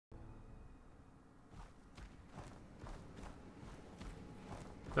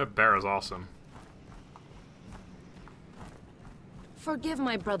That bear is awesome. Forgive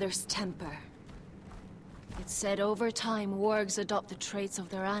my brother's temper. It's said over time wargs adopt the traits of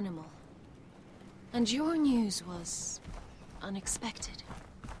their animal. And your news was unexpected.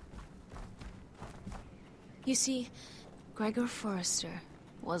 You see, Gregor Forrester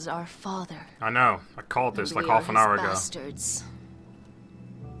was our father. I know. I called this And like we half are an hour his ago. Bastards.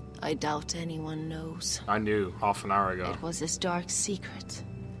 I doubt anyone knows. I knew half an hour ago. It was his dark secret.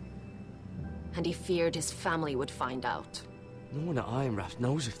 And he feared his family would find out. No one at Ironraft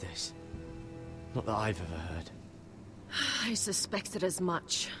knows of this. Not that I've ever heard. I suspected as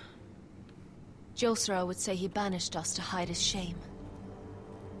much. Josra would say he banished us to hide his shame.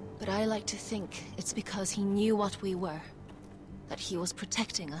 But I like to think it's because he knew what we were. That he was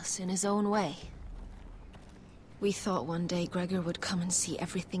protecting us in his own way. We thought one day Gregor would come and see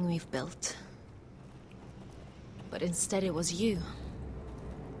everything we've built. But instead it was you.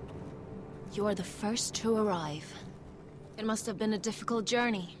 You are the first to arrive. It must have been a difficult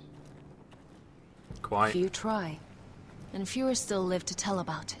journey. Quite. Few try, and fewer still live to tell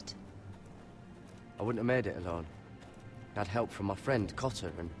about it. I wouldn't have made it alone. I had help from my friend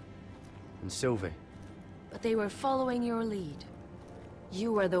Cotter and Sylvie. But they were following your lead.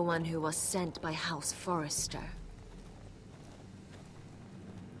 You were the one who was sent by House Forrester.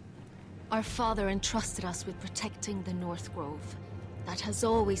 Our father entrusted us with protecting the North Grove. That has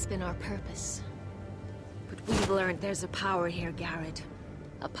always been our purpose. But we've learned there's a power here, Garrett.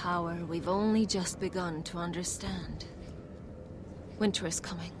 A power we've only just begun to understand. Winter is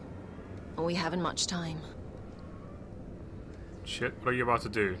coming, and we haven't much time. Shit, what are you about to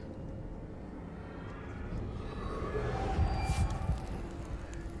do?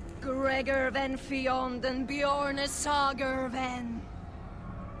 Gregor ven fienden Bjorne sager ven.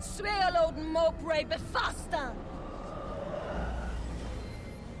 Svealoden mopre befastan.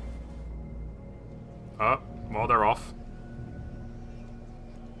 Oh, well, they're off.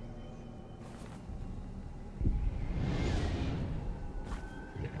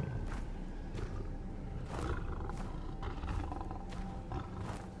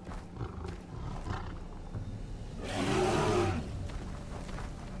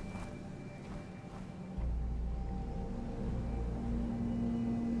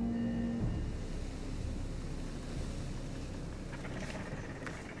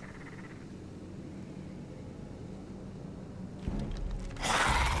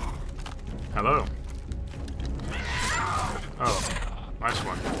 Hello. Oh, nice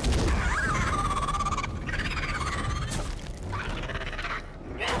one.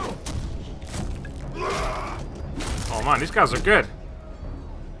 Oh man, these guys are good.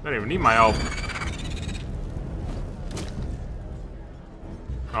 They don't even need my help.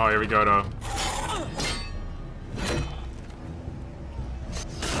 Oh, here we go though.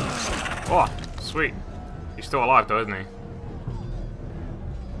 Oh, sweet. He's still alive though, isn't he?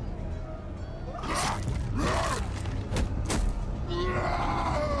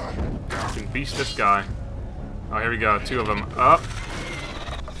 Beast this guy. Oh, here we go. Two of them. Up.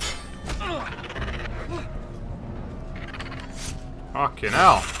 Fucking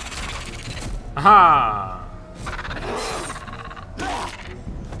hell. Aha!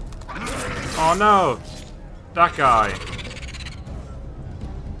 Oh no! That guy.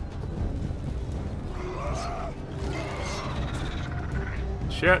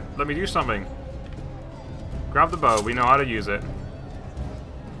 Shit, let me do something. Grab the bow, we know how to use it.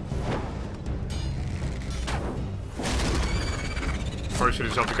 Probably should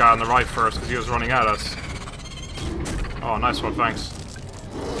have shot the guy on the right first because he was running at us. Oh, nice one, thanks.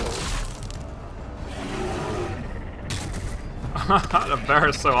 The bear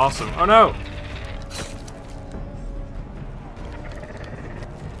is so awesome. Oh no!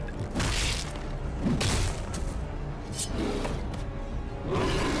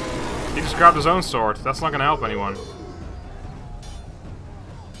 He just grabbed his own sword. That's not gonna help anyone.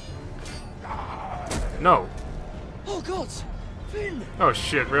 No. Oh God! Finn! Oh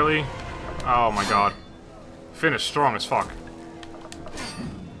shit, really? Oh my god. Finn is strong as fuck.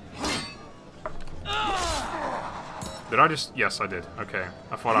 Did I just... Yes, I did. Okay.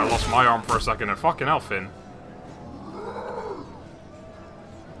 I thought I lost my arm for a second. And fucking hell, Finn.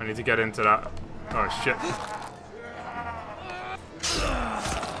 I need to get into that... Oh shit.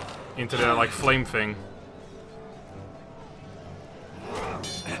 Into the, like, flame thing.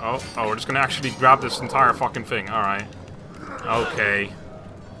 Oh, we're just gonna actually grab this entire fucking thing. Alright. Okay.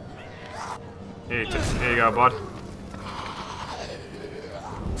 Here you go, bud.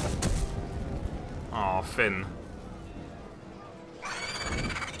 Oh, Finn.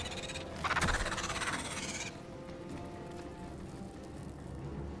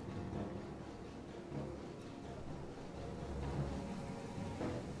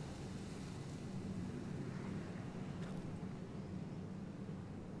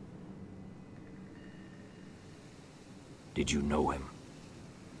 Did you know him?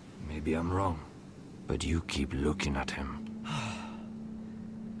 Maybe I'm wrong, but you keep looking at him.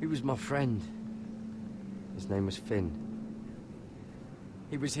 He was my friend. His name was Finn.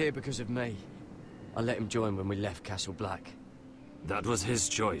 He was here because of me. I let him join when we left Castle Black. That was his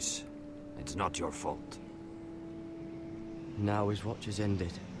choice. It's not your fault. Now his watch has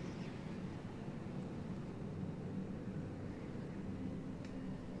ended.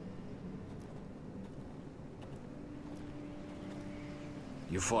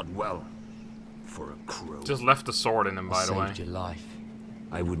 You fought well. For a crow. Just left the sword in him, by the way. Saved your life.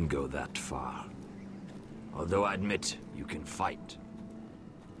 I wouldn't go that far. Although I admit, you can fight.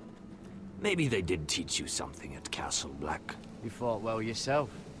 Maybe they did teach you something at Castle Black. You fought well yourself.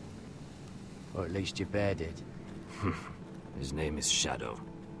 Or at least your bear did. His name is Shadow.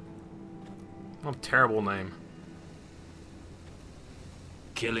 What a terrible name.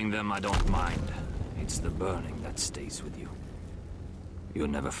 Killing them I don't mind. It's the burning that stays with you. You'll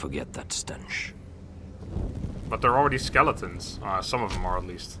never forget that stench. But they're already skeletons. Some of them are, at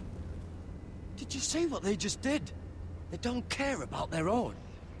least. Did you see what they just did? They don't care about their own.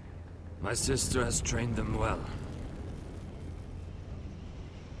 My sister has trained them well.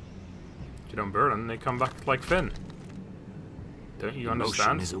 If you don't burn them, they come back like Finn. Don't you Emotion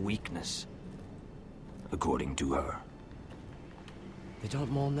understand? is a weakness. According to her. They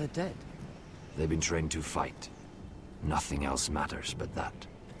don't mourn their dead. They've been trained to fight. Nothing else matters but that.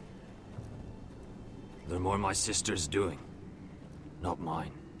 They're more my sister's doing, not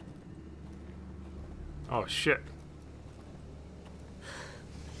mine. Oh, shit.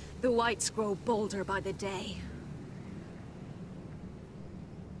 The Wights grow bolder by the day.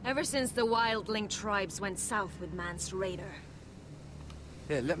 Ever since the wildling tribes went south with Mance Raider.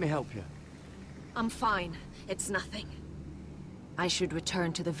 Here, let me help you. I'm fine. It's nothing. I should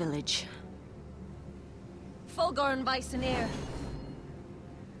return to the village. Fulgorn Bysonir.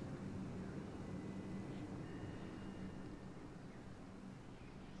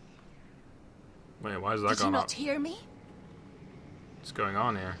 Wait, why is that Did you going on? not hear me? What's going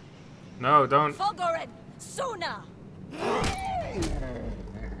on here? No, don't. Fulgorn! Suna!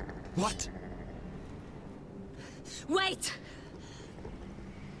 What? Wait!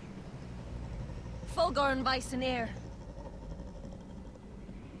 Fulgorn Bysonir.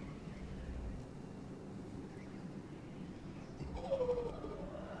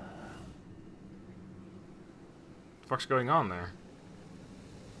 What's going on there?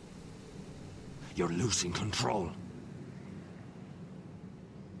 You're losing control.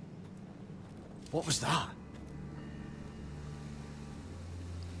 What was that?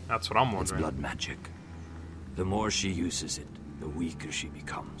 That's what I'm It's wondering. blood magic. The more she uses it, the weaker she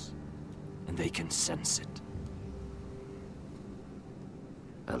becomes. And they can sense it.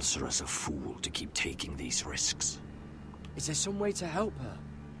 Elsera's a fool to keep taking these risks. Is there some way to help her?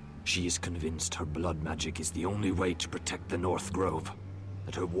 She is convinced her blood magic is the only way to protect the North Grove.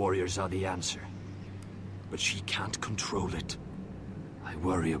 That her warriors are the answer. But she can't control it. I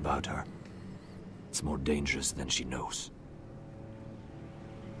worry about her. It's more dangerous than she knows.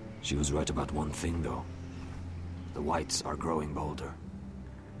 She was right about one thing, though. The Wights are growing bolder.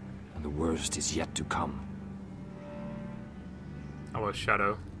 And the worst is yet to come. How about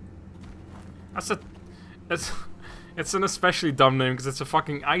Shadow? It's an especially dumb name because it's a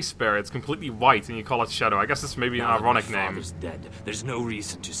fucking ice bear. It's completely white and you call it Shadow. I guess it's maybe an Now that ironic my name. father's dead. There's no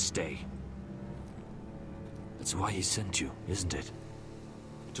reason to stay. That's why he sent you, isn't it?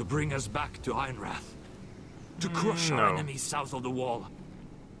 To bring us back to Ironrath. To crush our No. enemies south of the wall.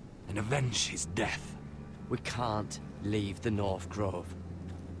 And avenge his death. We can't leave the North Grove.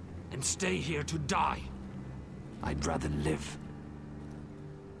 And stay here to die. I'd rather live.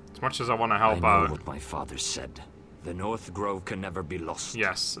 As much as I want to I help know out. what my father said. The North Grove can never be lost.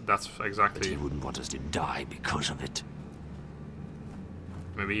 Yes, that's But he exactly. wouldn't want us to die because of it.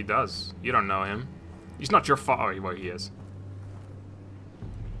 Maybe he does. You don't know him. He's not your father. Well, he is.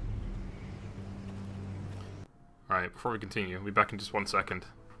 Alright, before we continue, we'll be back in just 1 second.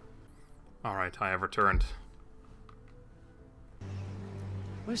 Alright, I have returned.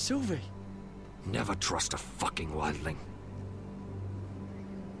 Where's Sylvie? Never trust a fucking wildling.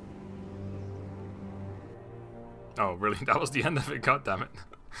 Oh, really? That was the end of it? God damn it.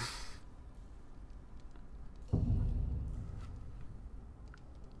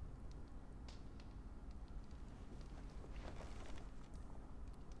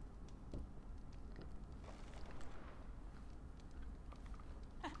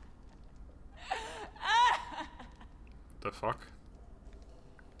 The fuck?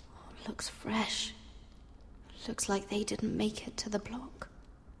 Looks fresh. Looks like they didn't make it to the block.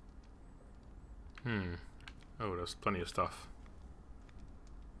 Oh, there's plenty of stuff.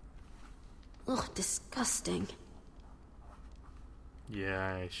 Ugh, disgusting.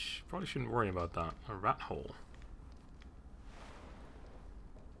 Yeah, I probably shouldn't worry about that. A rat hole.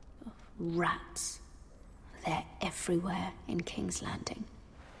 Rats. They're everywhere in King's Landing.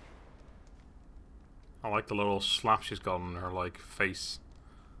 I like the little slap she's got on her, like, face.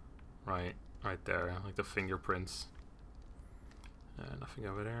 Right there. Like the fingerprints. Nothing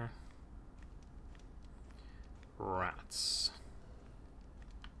over there. Rats.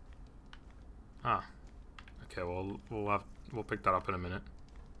 Ah. Okay, well, we'll pick that up in a minute.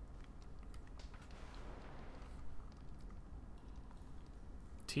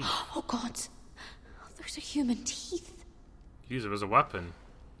 Teeth. Oh god! Those are human teeth! Use it as a weapon.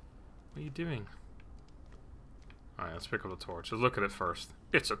 What are you doing? Alright, let's pick up the torch. Let's look at it first.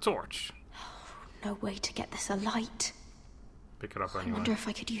 It's a torch! No way to get this alight. Pick it up I anyway. wonder if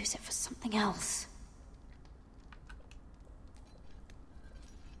I could use it for something else.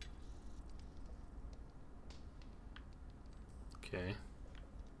 Okay.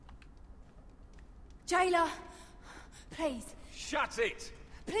 Jailer! Please. Shut it!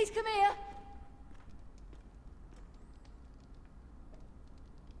 Please come here!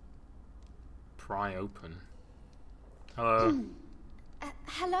 Pry open. Hello.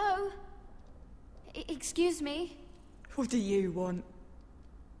 Hello? Excuse me? What do you want?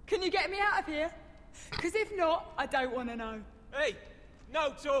 Can you get me out of here? Because if not, I don't want to know. Hey!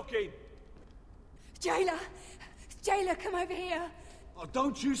 No talking! Jailer! Jailer, come over here. Oh,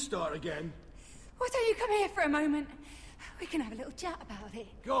 don't you start again. Why don't you come here for a moment? We can have a little chat about it.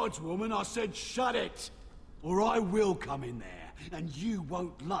 God's woman, I said shut it. Or I will come in there, and you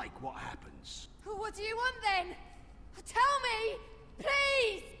won't like what happens. Well, what do you want then? Tell me!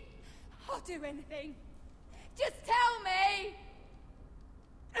 Please! I'll do anything. Just tell me!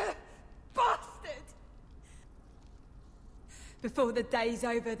 Ugh, bastard! Before the day's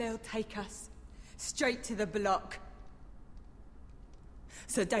over, they'll take us straight to the block.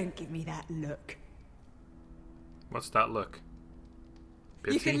 So don't give me that look. What's that look?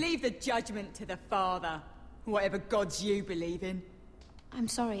 Pity? You can leave the judgment to the Father, whatever gods you believe in. I'm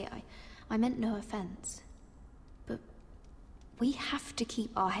sorry, I meant no offense. But we have to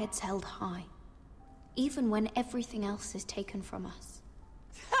keep our heads held high, even when everything else is taken from us.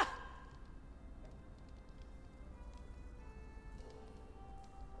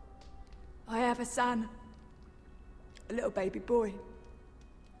 I have a son. A little baby boy.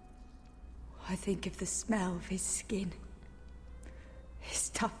 I think of the smell of his skin. His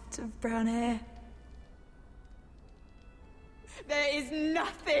tufts of brown hair. There is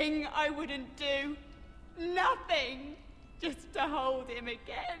nothing I wouldn't do. Nothing. Just to hold him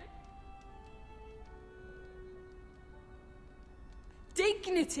again.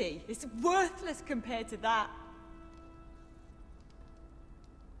 Dignity is worthless compared to that.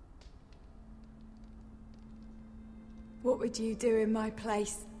 What would you do in my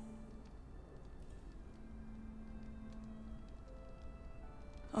place?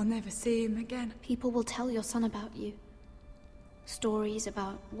 I'll never see him again. People will tell your son about you. Stories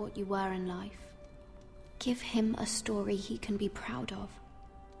about what you were in life. Give him a story he can be proud of.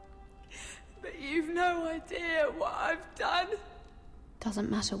 But you've no idea what I've done.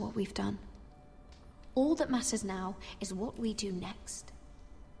 Doesn't matter what we've done. All that matters now is what we do next.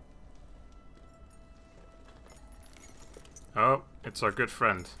 Oh, it's our good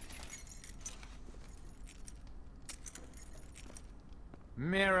friend.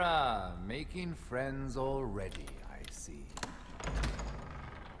 Mira, making friends already, I see.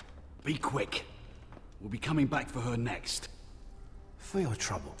 Be quick. We'll be coming back for her next. For your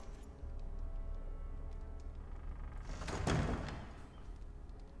trouble.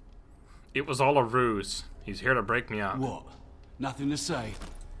 It was all a ruse. He's here to break me out. What? Nothing to say?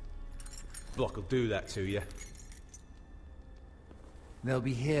 Block will do that to you. They'll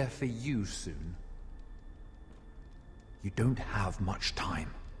be here for you soon. You don't have much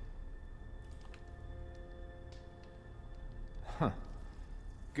time. Huh.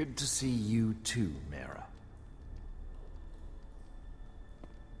 Good to see you too, Mira.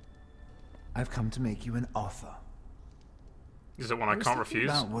 I've come to make you an offer. Is it one I can't refuse?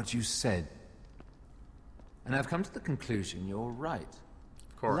 About what you said. And I've come to the conclusion you're right.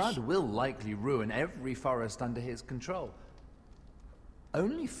 Of course. Blood will likely ruin every forest under his control.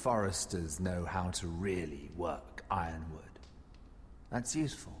 Only foresters know how to really work ironwood. That's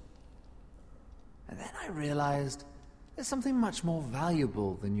useful. And then I realized there's something much more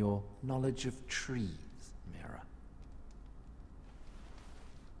valuable than your knowledge of trees, Mira.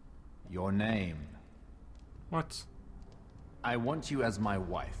 Your name. What? I want you as my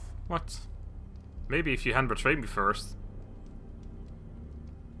wife. What? Maybe if you hadn't betrayed me first.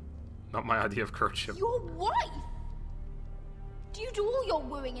 Not my idea of courtship. Your wife? Do you do all your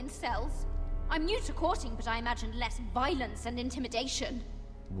wooing in cells? I'm new to courting, but I imagined less violence and intimidation.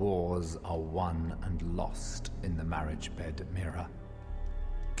 Wars are won and lost in the marriage bed, Mira.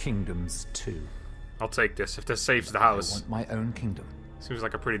 Kingdoms, too. I'll take this, if this saves the I house. want my own kingdom. Seems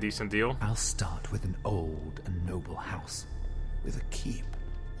like a pretty decent deal. I'll start with an old and noble house, with a keep,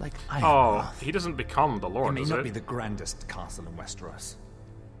 like Oh, Ironrath. he doesn't become the Lord, It may does not it? be the grandest castle in Westeros,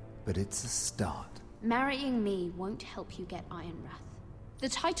 but it's a start. Marrying me won't help you get Ironrath. The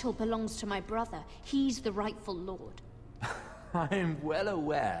title belongs to my brother. He's the rightful lord. I'm well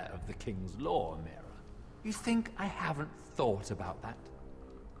aware of the king's law, Mira. You think I haven't thought about that?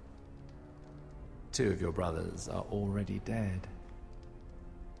 2 of your brothers are already dead.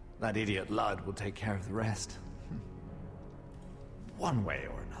 That idiot Ludd will take care of the rest. One way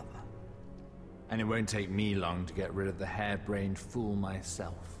or another. And it won't take me long to get rid of the harebrained fool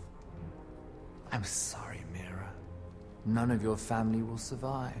myself. I'm sorry, Mira. None of your family will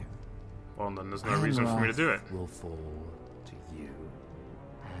survive. Well, then there's no reason for me to do it. Will fall to you.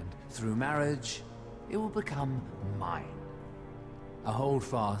 And through marriage, it will become mine. A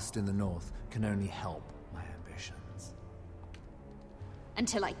holdfast in the north can only help my ambitions.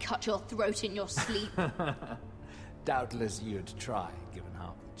 Until I cut your throat in your sleep. Doubtless you'd try, given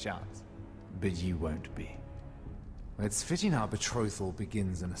half the chance. But you won't be. It's fitting our betrothal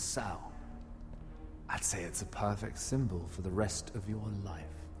begins in a cell. I'd say it's a perfect symbol for the rest of your life.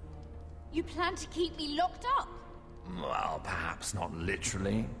 You plan to keep me locked up? Well, perhaps not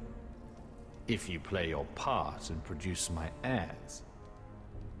literally. If you play your part and produce my heirs.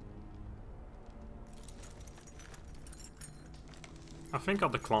 I think I'll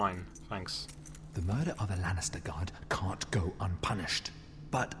decline, thanks. The murder of a Lannister guard can't go unpunished.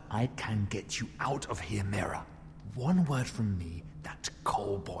 But I can get you out of here, Mira. One word from me, that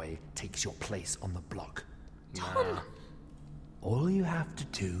coal boy takes your place on the block. Nah. All you have to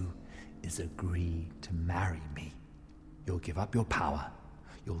do is agree to marry me. You'll give up your power.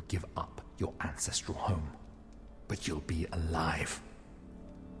 You'll give up your ancestral home. But you'll be alive.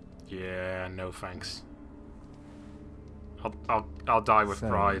 Yeah, no thanks. I'll die with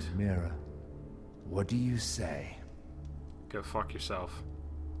pride. Mira, what do you say? Go fuck yourself.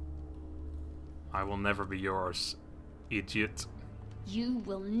 I will never be yours, idiot. You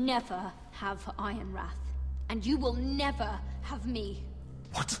will never have Ironrath. And you will never have me.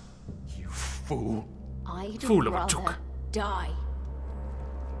 What? You fool. I'd Fool of a rather chook. die.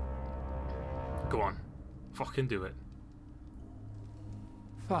 Go on. Fucking do it.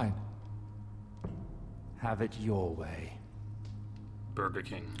 Fine. Have it your way. Burger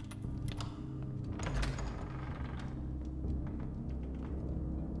King.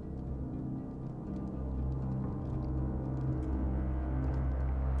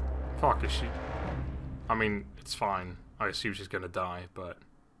 Fuck, is she... I mean, it's fine. I assume she's gonna die, but...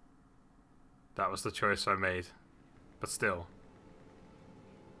 that was the choice I made. But still.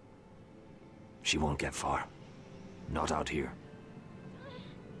 She won't get far. Not out here.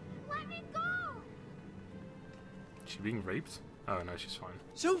 Let me go! Is she being raped? Oh no, she's fine.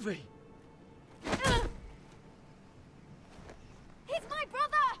 Sylvie! He's my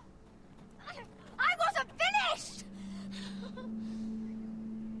brother! I wasn't finished!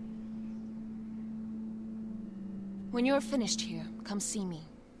 When you're finished here, come see me.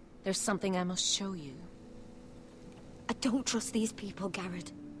 There's something I must show you. I don't trust these people,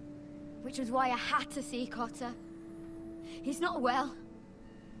 Garrett. Which was why I had to see Cotter. He's not well.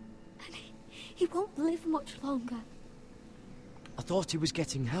 And he won't live much longer. I thought he was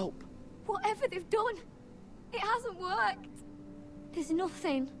getting help. Whatever they've done, it hasn't worked. There's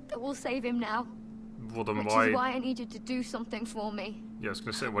nothing that will save him now. Well then Which why... is why I need you to do something for me. Yeah, I was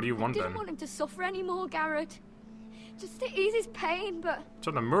gonna say, what do you I want didn't then? want him to suffer anymore, Garrett. Just to ease his pain, but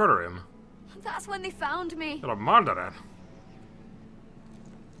Trying to murder him? that's when they found me. You're a murderer.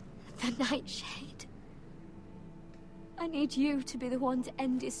 The Nightshade. I need you to be the one to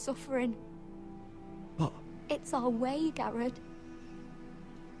end his suffering. But It's our way, Garrett.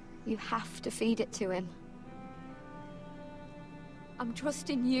 You have to feed it to him. I'm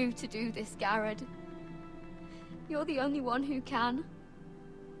trusting you to do this, Garrett. You're the only one who can.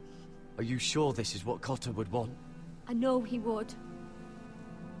 are you sure this is what Cotter would want? I know he would.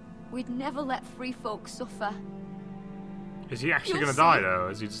 We'd never let free folk suffer. Is he actually You'll gonna die see. though?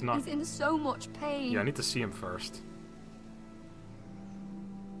 Is he just not... He's in so much pain. Yeah, I need to see him first.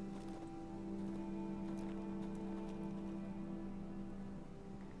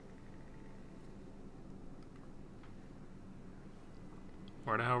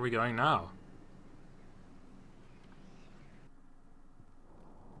 Where the hell are we going now?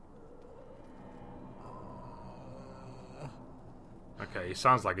 he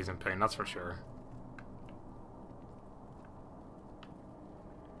sounds like he's in pain, that's for sure.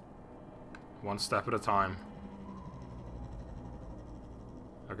 One step at a time.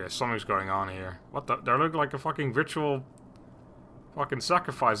 Okay, something's going on here. What the? They look like a fucking ritual fucking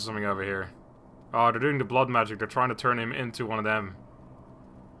sacrifice or something over here. Oh, they're doing the blood magic. They're trying to turn him into one of them.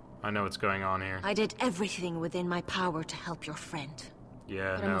 I know what's going on here. I did everything within my power to help your friend.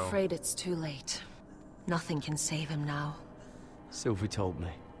 Yeah, but I'm afraid it's too late. Nothing can save him now. Sylvie told me.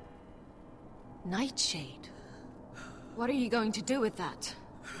 Nightshade? What are you going to do with that?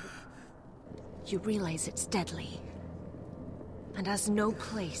 You realize it's deadly. And has no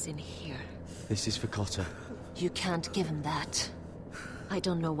place in here. This is for Cotter. You can't give him that. I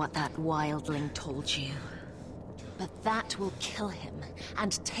don't know what that wildling told you. But that will kill him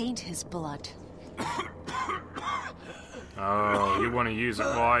and taint his blood. Oh, you want to use it?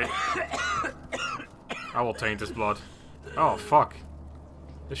 Why? I will taint his blood. Oh, fuck.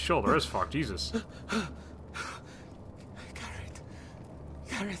 His shoulder is fucked, Jesus.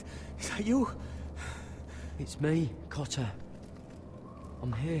 Gareth, is that you? It's me, Cotter.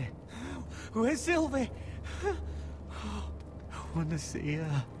 I'm here. Where's Sylvie? I want to see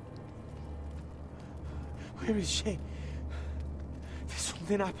her. Where is she? Did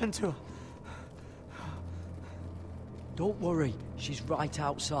something happen to her? Don't worry, she's right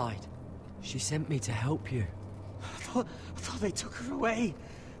outside. She sent me to help you. I thought they took her away.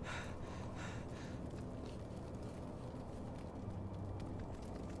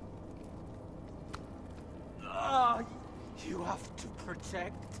 Ah, you have to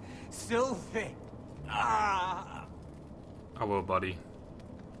protect Sylvie. Ah. I will, buddy.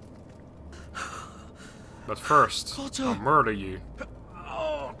 But first, Cotter. I'll murder you.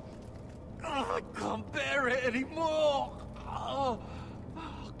 Oh, I can't bear it anymore. Oh.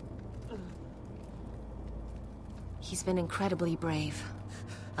 He's been incredibly brave.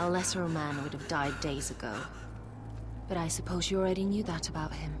 A lesser man would have died days ago. But I suppose you already knew that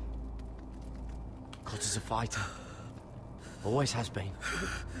about him. Cotter's a fighter. Always has been.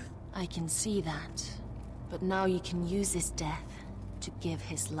 I can see that. But now you can use his death to give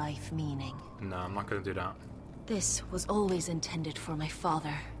his life meaning. No, I'm not gonna do that. This was always intended for my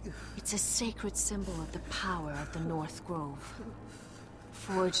father. It's a sacred symbol of the power of the North Grove.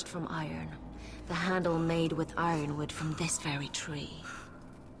 Forged from iron, the handle made with ironwood from this very tree.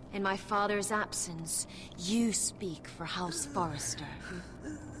 In my father's absence, you speak for House Forrester.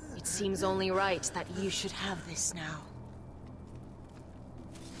 It seems only right that you should have this now.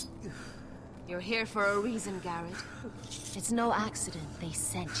 You're here for a reason, Garrett. It's no accident they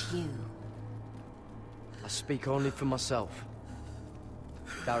sent you. I speak only for myself.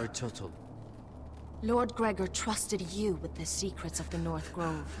 Garrett Tuttle. Lord Gregor trusted you with the secrets of the North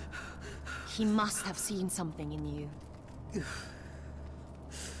Grove. He must have seen something in you.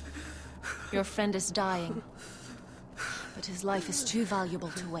 Your friend is dying, but his life is too valuable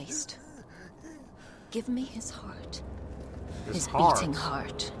to waste. Give me his heart. His beating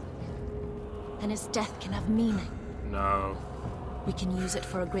heart. Then his death can have meaning. No. We can use it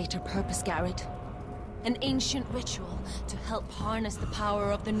for a greater purpose, Garrett. An ancient ritual to help harness the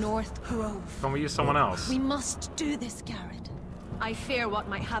power of the North Grove. Can we use someone else? We must do this, Garrett. I fear what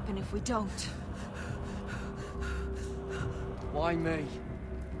might happen if we don't. Why me?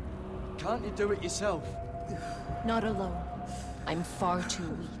 Can't you do it yourself? Not alone. I'm far too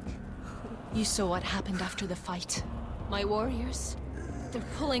weak. You saw what happened after the fight. My warriors, they're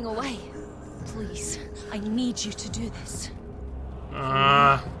pulling away. Please, I need you to do this.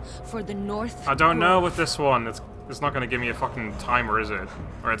 For the North I don't know Grove. with this one. It's not going to give me a fucking timer, is it?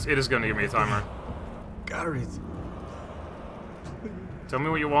 Or it is going to give me a timer. Gareth. Tell me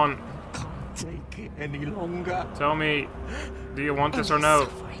what you want. Take it any longer. Tell me, do you want this or End no?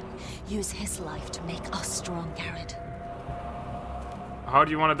 suffering. Use his life to make us strong, Garrett. How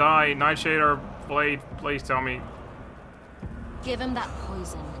do you want to die? Nightshade or Blade? Please tell me. Give him that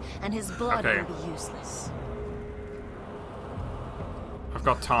poison, and his blood Okay. will be useless. I've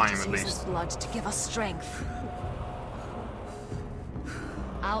got time Just at use his least. blood to give us strength.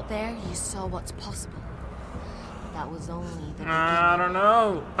 Out there, you saw what's possible. That was only the I don't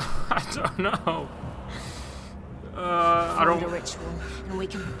know. I don't know. I Find a don't. ritual, and we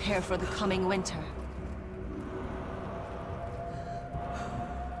can prepare for the coming winter.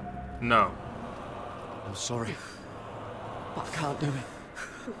 No. I'm sorry, but I can't do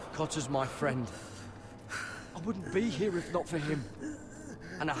it. Cotter's my friend. I wouldn't be here if not for him.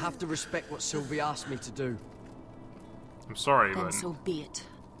 And I have to respect what Sylvie asked me to do. I'm sorry, Then but so be it.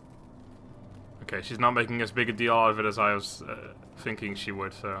 okay, she's not making as big a deal out of it as I was thinking she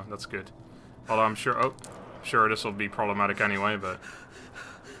would, so that's good. Although I'm sure. Oh, Sure, this will be problematic anyway, but...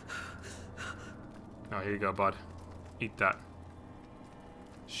 Oh, here you go, bud. Eat that.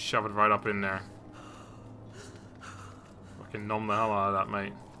 Shove it right up in there. Fucking numb the hell out of that,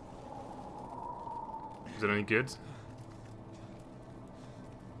 mate. Is it any good?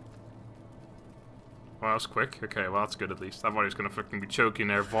 Well, that's quick. Okay, well, that's good at least. I thought he was gonna fucking be choking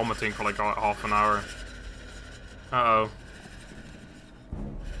there, vomiting for like half an hour. Uh-oh.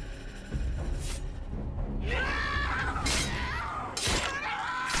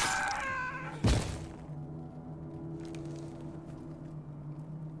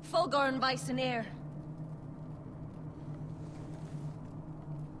 Fulgor and Weiss.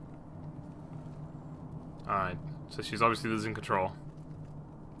 Alright, so she's obviously losing control.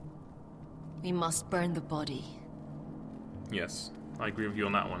 We must burn the body. Yes, I agree with you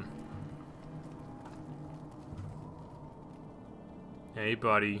on that one. Hey,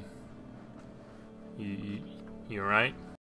 buddy. You alright?